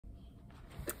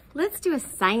Let's do a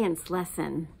science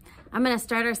lesson. I'm going to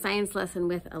start our science lesson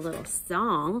with a little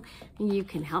song. You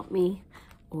can help me,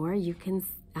 or you can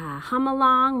hum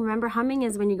along. Remember, humming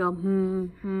is when you go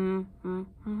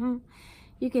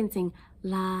You can sing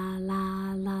la,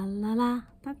 la, la, la, la.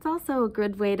 That's also a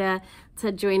good way to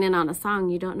join in on a song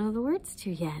you don't know the words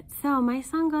to yet. So my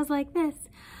song goes like this.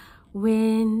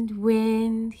 Wind,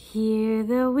 wind, hear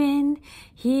the wind,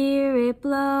 hear it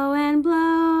blow and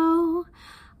blow.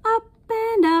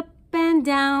 Up and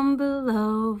down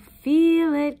below,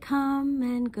 feel it come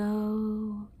and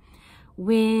go.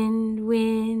 Wind,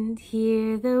 wind,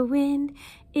 hear the wind,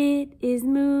 it is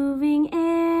moving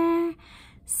air.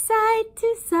 Side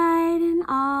to side and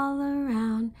all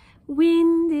around,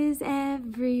 wind is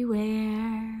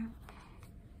everywhere.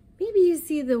 Maybe you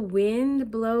see the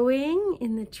wind blowing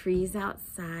in the trees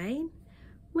outside.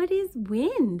 What is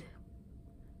wind?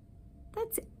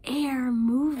 That's air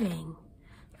moving.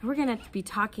 We're going to be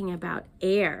talking about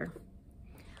air.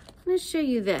 I'm going to show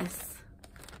you this.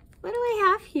 What do I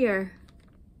have here?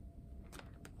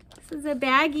 This is a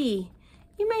baggie.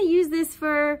 You might use this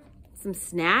for some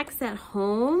snacks at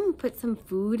home, put some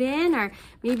food in, or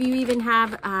maybe you even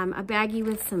have a baggie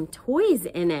with some toys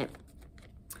in it.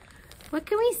 What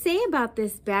can we say about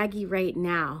this baggie right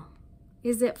now?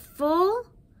 Is it full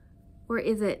or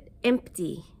is it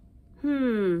empty?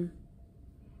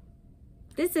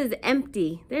 This is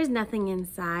empty. There's nothing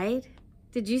inside.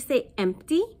 Did you say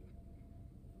empty?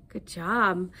 Good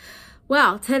job.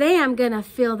 Well, today I'm gonna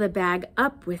fill the bag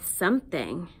up with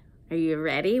something. Are you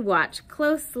ready? Watch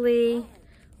closely.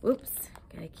 Oops,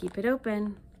 gotta keep it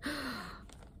open.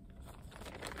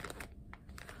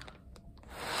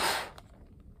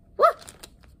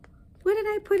 What did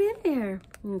I put in there?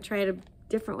 I'm gonna try it a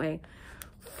different way.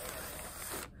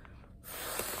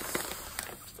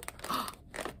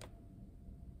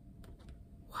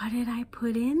 What did I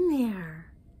put in there?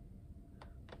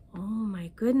 Oh my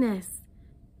goodness.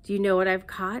 Do you know what I've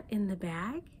caught in the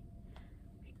bag?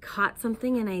 I caught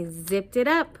something and I zipped it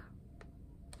up.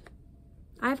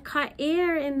 I've caught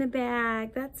air in the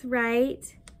bag, that's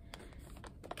right.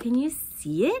 Can you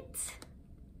see it?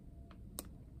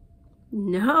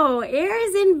 No, air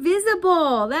is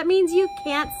invisible. That means you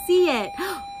can't see it.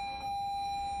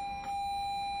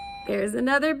 There's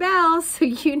another bell, so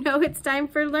you know it's time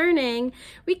for learning.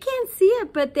 We can't see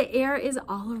it, but the air is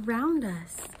all around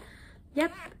us.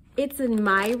 Yep, it's in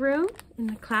my room, in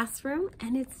the classroom,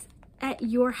 and it's at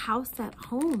your house at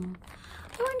home.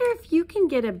 I wonder if you can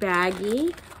get a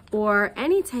baggie or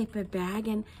any type of bag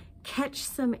and catch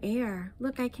some air.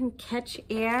 Look, I can catch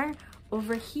air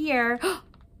over here.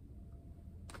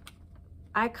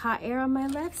 I caught air on my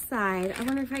left side. I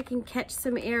wonder if I can catch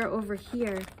some air over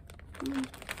here.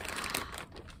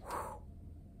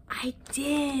 I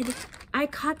did. I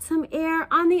caught some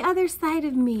air on the other side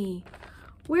of me.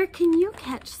 Where can you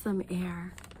catch some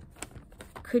air?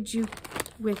 Could you,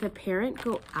 with a parent,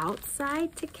 go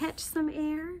outside to catch some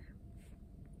air?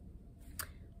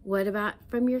 What about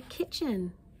from your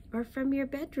kitchen or from your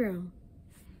bedroom?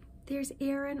 There's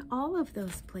air in all of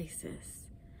those places.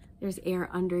 There's air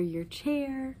under your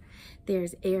chair.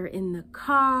 There's air in the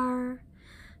car.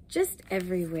 Just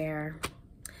everywhere.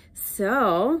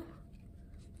 So,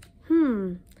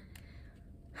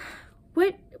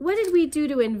 what did we do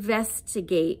to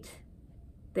investigate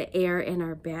the air in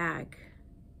our bag?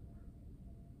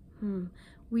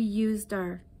 We used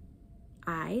our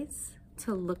eyes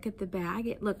to look at the bag.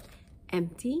 It looked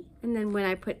empty. And then when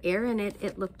I put air in it,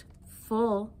 it looked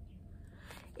full.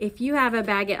 If you have a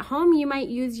bag at home, you might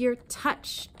use your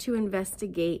touch to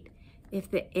investigate if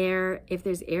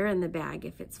there's air in the bag,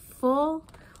 if it's full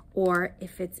or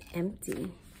if it's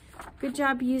empty. Good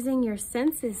job using your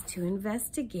senses to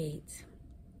investigate.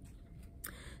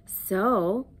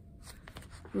 So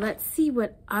let's see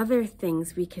what other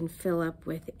things we can fill up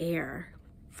with air.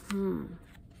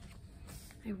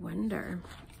 I wonder,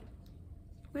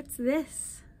 what's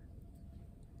this?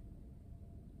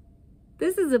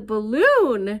 This is a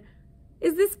balloon.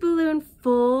 Is this balloon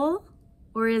full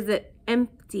or is it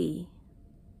empty?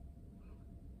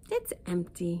 It's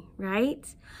empty,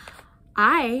 right?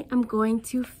 I am going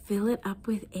to fill it up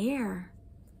with air.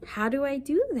 How do I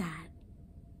do that?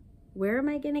 Where am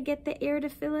I going to get the air to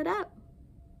fill it up?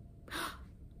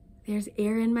 There's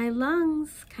air in my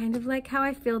lungs, kind of like how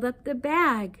I filled up the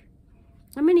bag.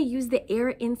 I'm going to use the air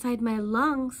inside my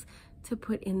lungs to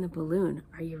put in the balloon.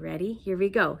 Are you ready? Here we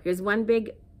go. Here's one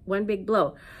big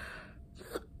blow.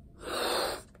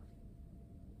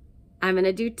 I'm going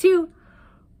to do 2.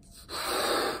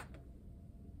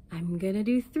 I'm going to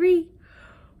do 3.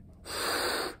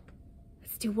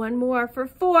 Let's do one more for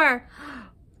 4.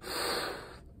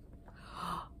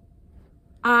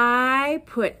 I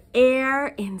put air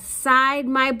inside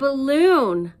my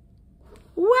balloon.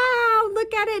 Wow,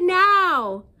 look at it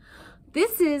now.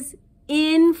 This is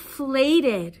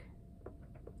inflated.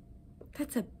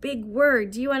 That's a big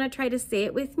word. Do you want to try to say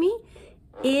it with me?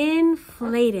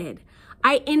 Inflated.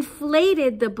 I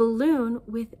inflated the balloon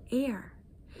with air.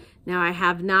 Now I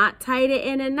have not tied it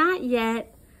in a knot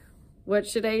yet. What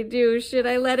should I do? Should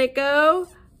I let it go?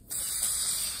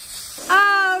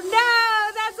 Oh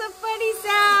no, that's a funny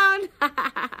sound.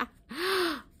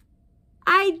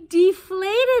 I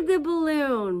deflated the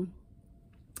balloon.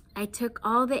 I took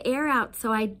all the air out,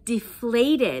 so I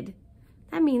deflated.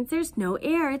 That means there's no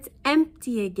air. It's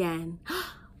empty again.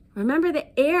 Remember,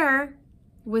 the air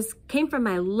came from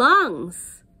my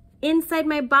lungs. Inside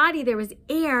my body, there was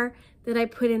air that I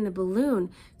put in the balloon.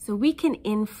 So we can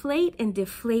inflate and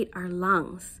deflate our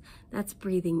lungs. That's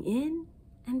breathing in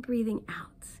and breathing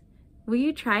out. Will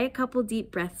you try a couple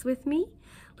deep breaths with me?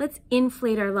 Let's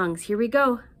inflate our lungs. Here we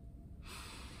go.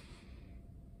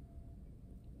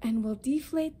 And we'll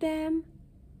deflate them.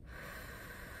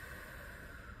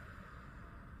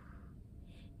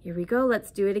 Here we go.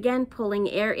 Let's do it again. Pulling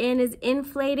air in is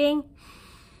inflating.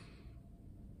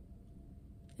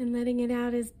 And letting it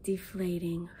out is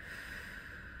deflating.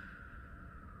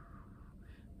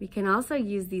 We can also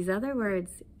use these other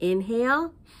words.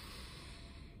 Inhale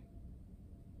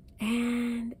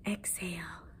and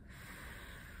exhale.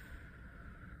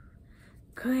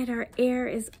 Good. Our air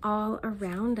is all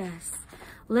around us.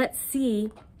 Let's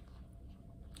see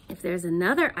if there's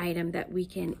another item that we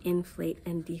can inflate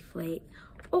and deflate.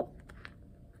 Oh,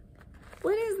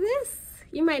 what is this?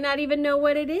 You might not even know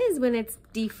what it is when it's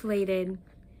deflated.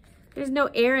 There's no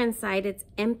air inside, it's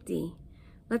empty.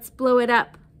 Let's blow it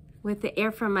up with the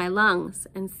air from my lungs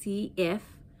and see if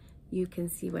you can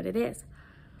see what it is.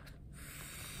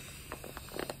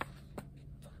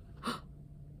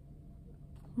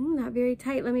 Not very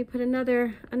tight. Let me put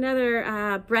another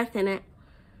breath in it.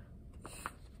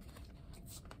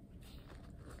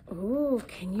 Oh,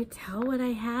 can you tell what I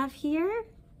have here?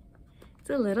 It's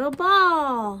a little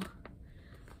ball.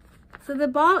 So the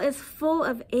ball is full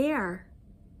of air,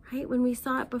 right? When we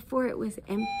saw it before, it was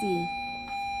empty.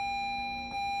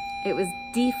 It was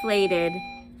deflated.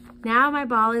 Now my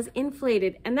ball is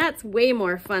inflated, and that's way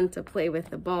more fun to play with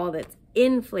the ball that's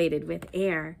inflated with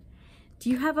air. Do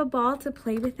you have a ball to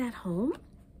play with at home?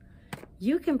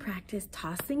 You can practice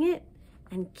tossing it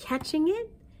and catching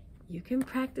it. You can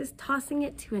practice tossing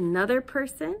it to another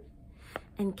person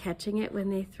and catching it when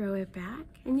they throw it back.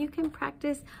 And you can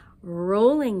practice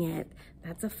rolling it.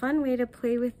 That's a fun way to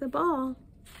play with the ball.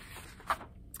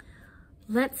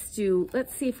 Let's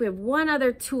see if we have one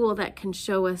other tool that can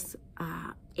show us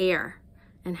air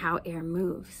and how air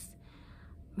moves.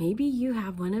 Maybe you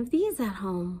have one of these at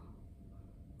home.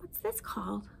 What's this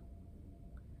called?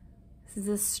 This is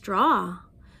a straw.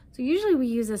 So usually we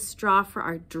use a straw for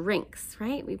our drinks,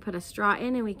 right? We put a straw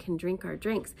in and we can drink our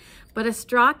drinks. But a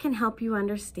straw can help you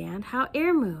understand how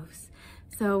air moves.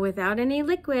 So without any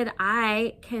liquid,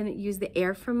 I can use the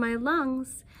air from my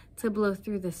lungs to blow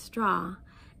through the straw.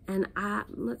 And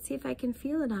let's see if I can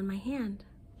feel it on my hand.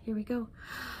 Here we go.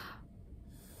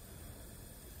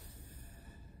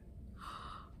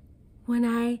 When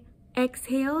I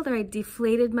exhaled or I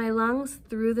deflated my lungs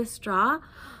through the straw,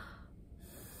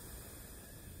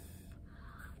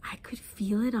 I could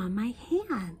feel it on my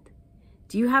hand.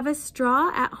 Do you have a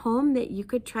straw at home that you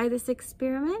could try this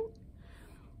experiment?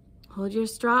 Hold your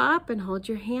straw up and hold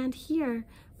your hand here.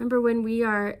 Remember, when we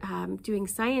are doing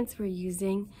science, we're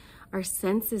using our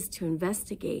senses to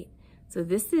investigate. So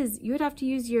you would have to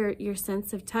use your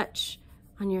sense of touch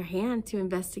on your hand to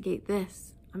investigate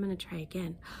this. I'm gonna try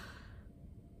again.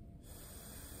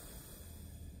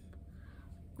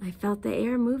 I felt the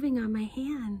air moving on my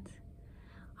hand.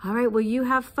 All right, well, you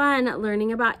have fun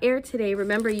learning about air today.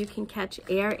 Remember, you can catch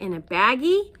air in a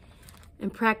baggie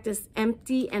and practice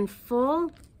empty and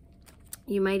full.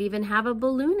 You might even have a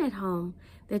balloon at home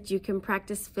that you can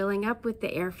practice filling up with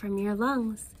the air from your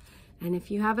lungs. And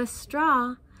if you have a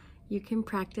straw, you can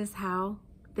practice how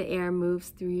the air moves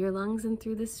through your lungs and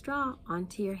through the straw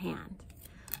onto your hand.